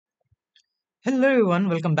Hello everyone,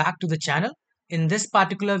 welcome back to the channel. In this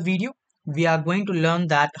particular video, we are going to learn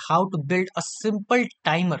that how to build a simple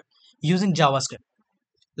timer using JavaScript,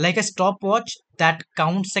 like a stopwatch that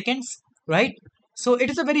counts seconds, right? So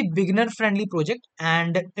it is a very beginner friendly project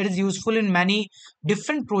and it is useful in many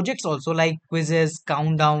different projects also like quizzes,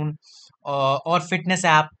 countdown, or fitness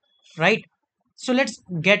app, right? So let's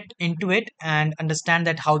get into it and understand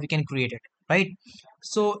that how we can create it, right?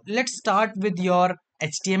 So let's start with your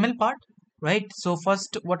HTML part, right? So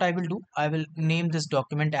first what I will do, I will name this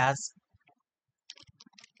document as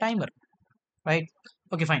timer, right?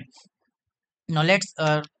 Okay, fine. Now let's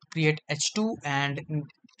create h2 and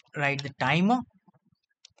write the timer,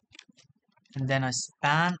 and then a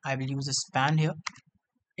span. I will use a span here.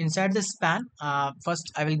 Inside the span,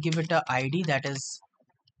 first I will give it a id that is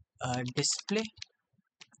display,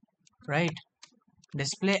 right?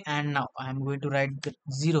 Display, and now I'm going to write the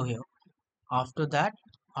 0 here. After that,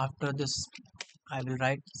 after this, I will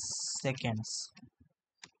write seconds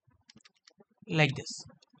like this,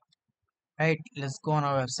 right? Let's go on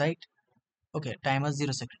our website. Okay, timer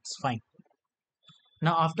 0 seconds, fine.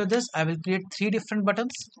 Now after this, I will create three different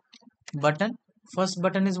buttons. Button, first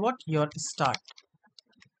button is what? Your start,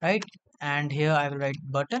 right? And here I will write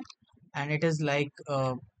button, and it is like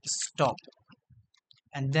stop,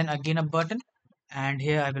 and then again a button, and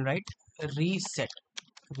here I will write reset,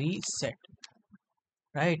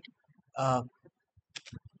 right? uh,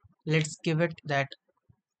 let's give it that.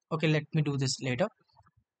 Okay, let me do this later.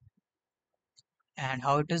 And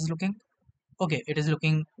how it is looking? Okay, it is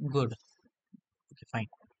looking good. Okay, fine.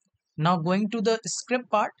 Now going to the script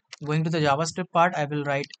part, going to the JavaScript part, I will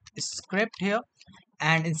write script here,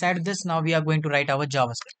 and inside this now we are going to write our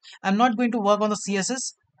JavaScript. I'm not going to work on the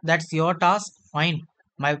CSS. That's your task. Fine.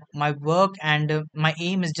 My work and my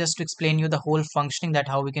aim is just to explain you the whole functioning, that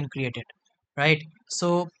how we can create it, right?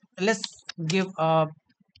 So let's give a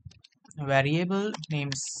variable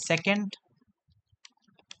named second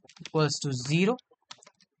equals to 0,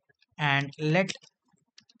 and let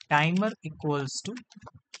timer equals to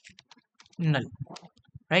null,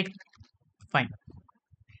 right? Fine.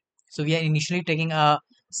 So we are initially taking a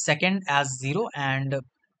second as 0 and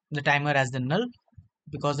the timer as the null,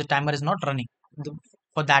 because the timer is not running.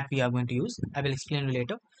 For that we are going to use, I will explain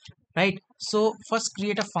later, right? So first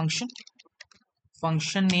create a function.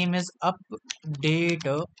 Function name is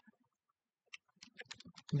update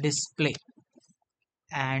display,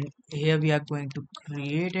 and here we are going to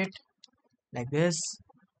create it like this.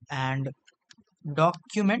 And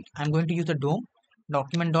document, I'm going to use the DOM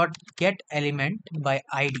document dot get element by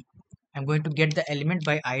id. I'm going to get the element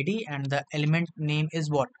by id, and the element name is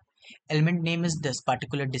what? Element name is this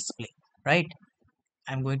particular display, right?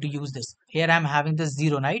 I'm going to use this. Here I'm having this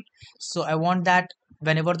 0, right? So I want that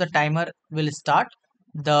whenever the timer will start,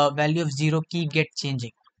 the value of 0 keep get changing.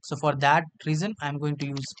 So for that reason, I'm going to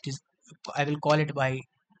use this. I will call it by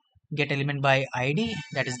get element by id,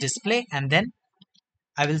 that is display, and then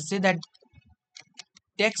I will say that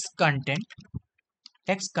text content,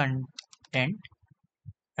 text content,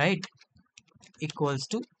 right, equals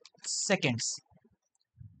to seconds.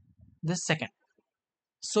 This second.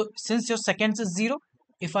 So since your seconds is 0,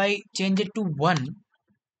 if I change it to 1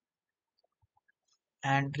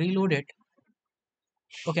 and reload it,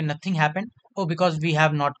 okay, nothing happened. Oh, because we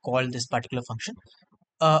have not called this particular function.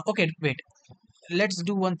 Okay, wait. Let's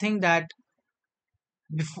do one thing, that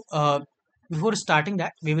before before starting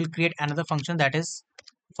that, we will create another function, that is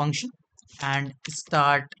function and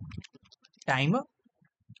start timer,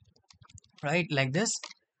 right, like this.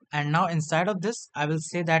 And now inside of this, I will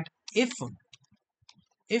say that if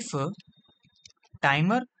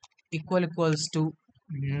timer equals to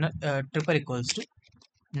triple equals to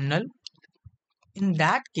null, in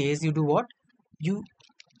that case you do what? You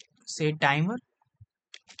say timer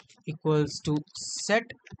equals to set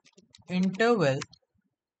interval,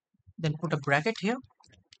 then put a bracket here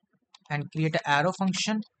and create an arrow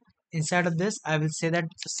function. Inside of this, I will say that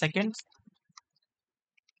seconds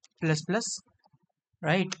plus plus,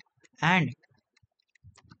 right, and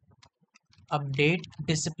update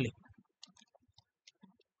display.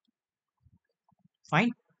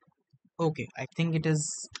 Fine. Okay, I think it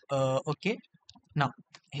is okay. Now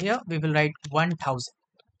here we will write 1000.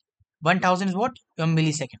 1000 is what? Your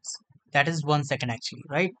milliseconds. That is 1 second actually,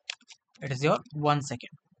 right? It is your 1 second,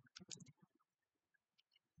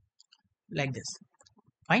 like this.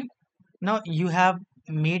 Fine. Now you have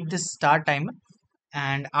made this start timer,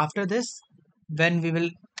 and after this, when we will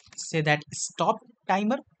say that stop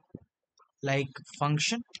timer, like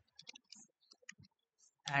function,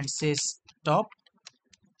 and say stop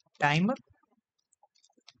timer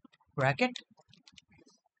bracket,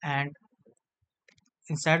 and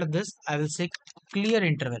inside of this I will say clear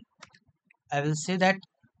interval. I will say that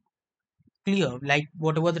clear, like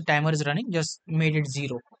whatever the timer is running, just made it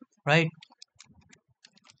 0, right?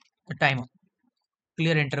 The timer,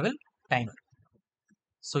 clear interval timer.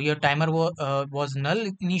 So your timer was null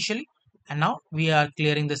initially, and now we are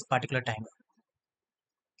clearing this particular timer.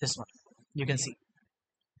 This one, you can see,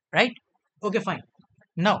 right? Okay, fine.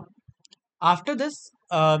 Now, after this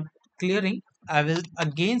clearing, I will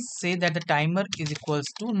again say that the timer is equals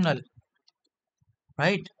to null,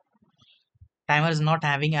 right? Timer is not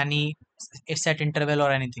having any set interval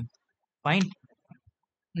or anything. Fine.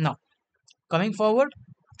 Now, coming forward,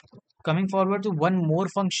 to one more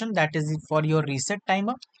function that is for your reset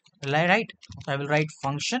timer, right? I will write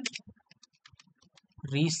function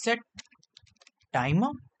reset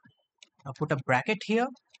timer. I'll put a bracket here.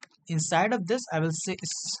 Inside of this, I will say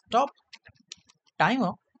stop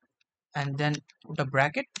timer and then put a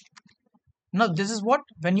bracket. Now this is what,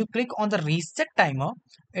 when you click on the reset timer,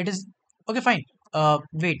 it is okay, fine.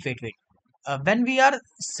 Wait. When we are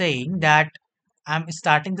saying that I'm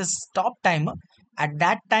starting the stop timer, at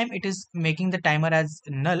that time it is making the timer as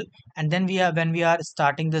null, and then when we are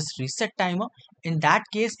starting this reset timer, in that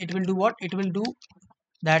case it will do what? It will do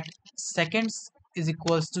that seconds is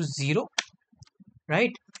equals to 0,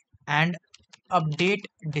 right? And update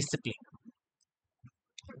display.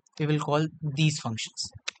 We will call these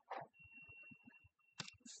functions.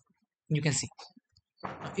 You can see,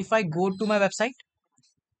 if I go to my website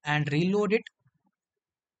and reload it,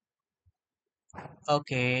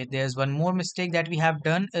 okay, there's one more mistake that we have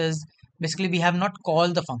done is basically we have not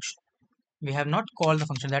called the function. We have not called the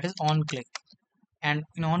function, that is on click. And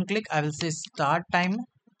in on click I will say start time,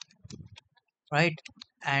 right?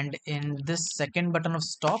 And in this second button of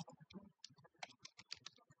stop,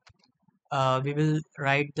 we will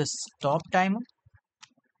write the stop timer,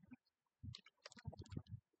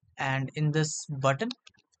 and in this button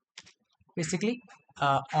basically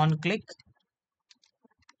on click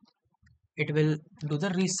it will do the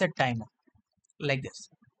reset timer like this.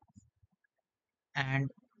 And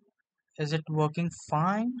is it working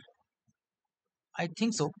fine? I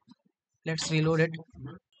think so. Let's reload it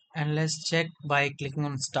and let's check by clicking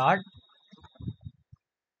on start.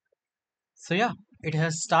 So yeah, it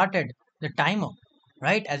has started the timer,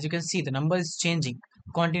 right? As you can see, the number is changing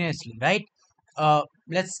continuously, right?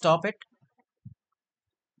 Let's stop it.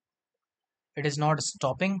 It is not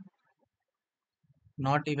stopping,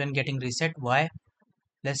 not even getting reset. Why?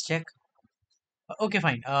 Let's check. Okay,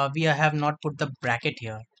 fine. We have not put the bracket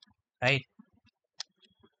here, right?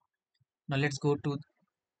 Now let's go to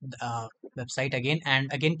the website again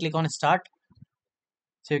and again click on start.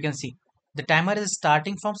 So you can see the timer is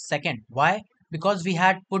starting from second. Why? Because we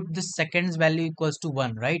had put the seconds value equals to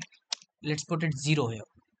 1, right? Let's put it 0 here.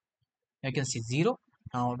 You can see 0.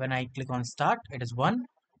 Now when I click on start, it is 1,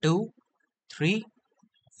 2, 3,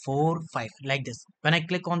 4, 5, like this. When I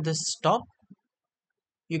click on this stop,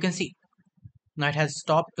 you can see now it has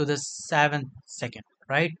stopped to the 7th second,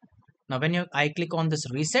 right? Now when I click on this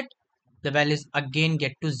reset, the values again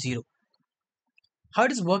get to 0. How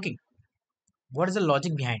it is working? What is the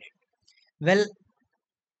logic behind it? Well,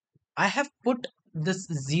 I have put this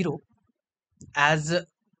 0 as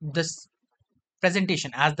this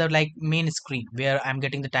presentation, as the like main screen where I'm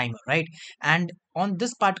getting the timer, right? And on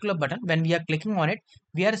this particular button, when we are clicking on it,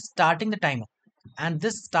 we are starting the timer, and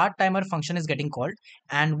this start timer function is getting called.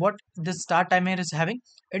 And what this start timer is having,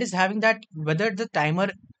 it is having that whether the timer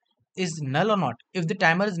is null or not. If the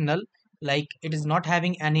timer is null, like it is not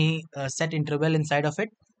having any set interval inside of it,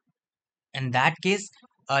 in that case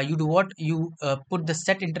you do what? You put the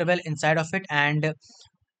set interval inside of it and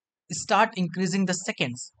start increasing the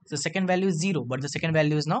seconds. The second value is 0, but the second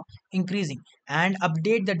value is now increasing, and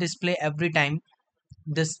update the display every time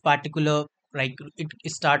this particular, like it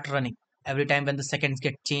start running. Every time when the seconds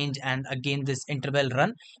get changed and again this interval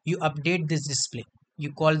run, you update this display.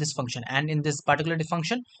 You call this function, and in this particular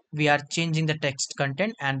function we are changing the text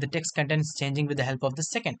content, and the text content is changing with the help of the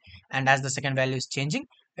second. And as the second value is changing,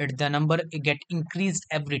 the number get increased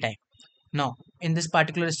every time. Now, in this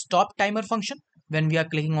particular stop timer function, when we are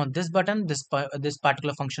clicking on this button, this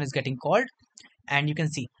particular function is getting called, and you can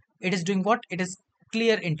see it is doing what? It is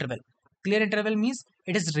clear interval. Clear interval means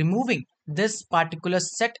it is removing this particular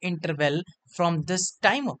set interval from this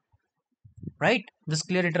timer, right? This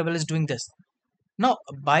clear interval is doing this. Now,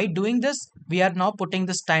 by doing this, we are now putting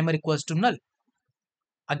this timer equals to null.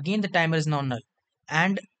 Again, the timer is now null,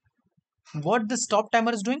 and what the stop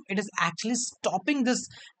timer is doing, it is actually stopping this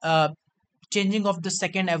changing of the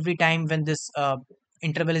second every time when this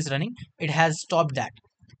interval is running. It has stopped that,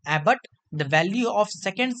 but the value of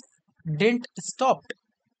seconds didn't stop.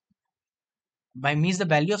 by means the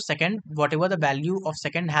value of second, whatever the value of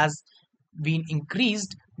second has been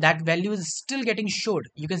increased, that value is still getting showed.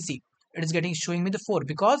 You can see it is getting showing me the 4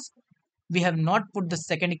 because we have not put the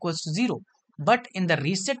second equals to 0. But in the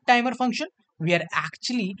reset timer function, we are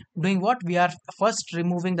actually doing what? We are first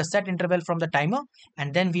removing the set interval from the timer,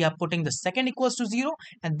 and then we are putting the second equals to 0,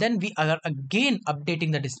 and then we are again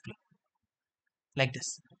updating the display like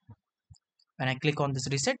this. When I click on this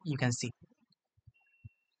reset, you can see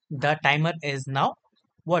the timer is now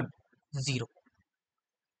what? 0,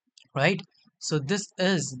 right? So this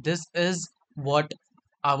is what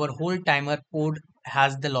our whole timer code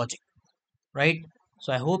has the logic, right?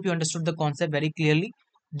 So I hope you understood the concept very clearly.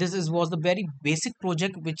 This is was the very basic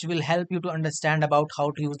project which will help you to understand about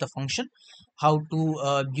how to use the function, how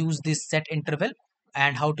to use this set interval,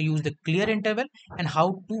 and how to use the clear interval, and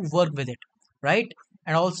how to work with it, right?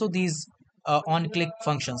 And also these on click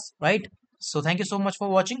functions, right? So thank you so much for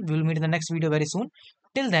watching. We will meet in the next video very soon.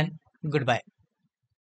 Till then, goodbye.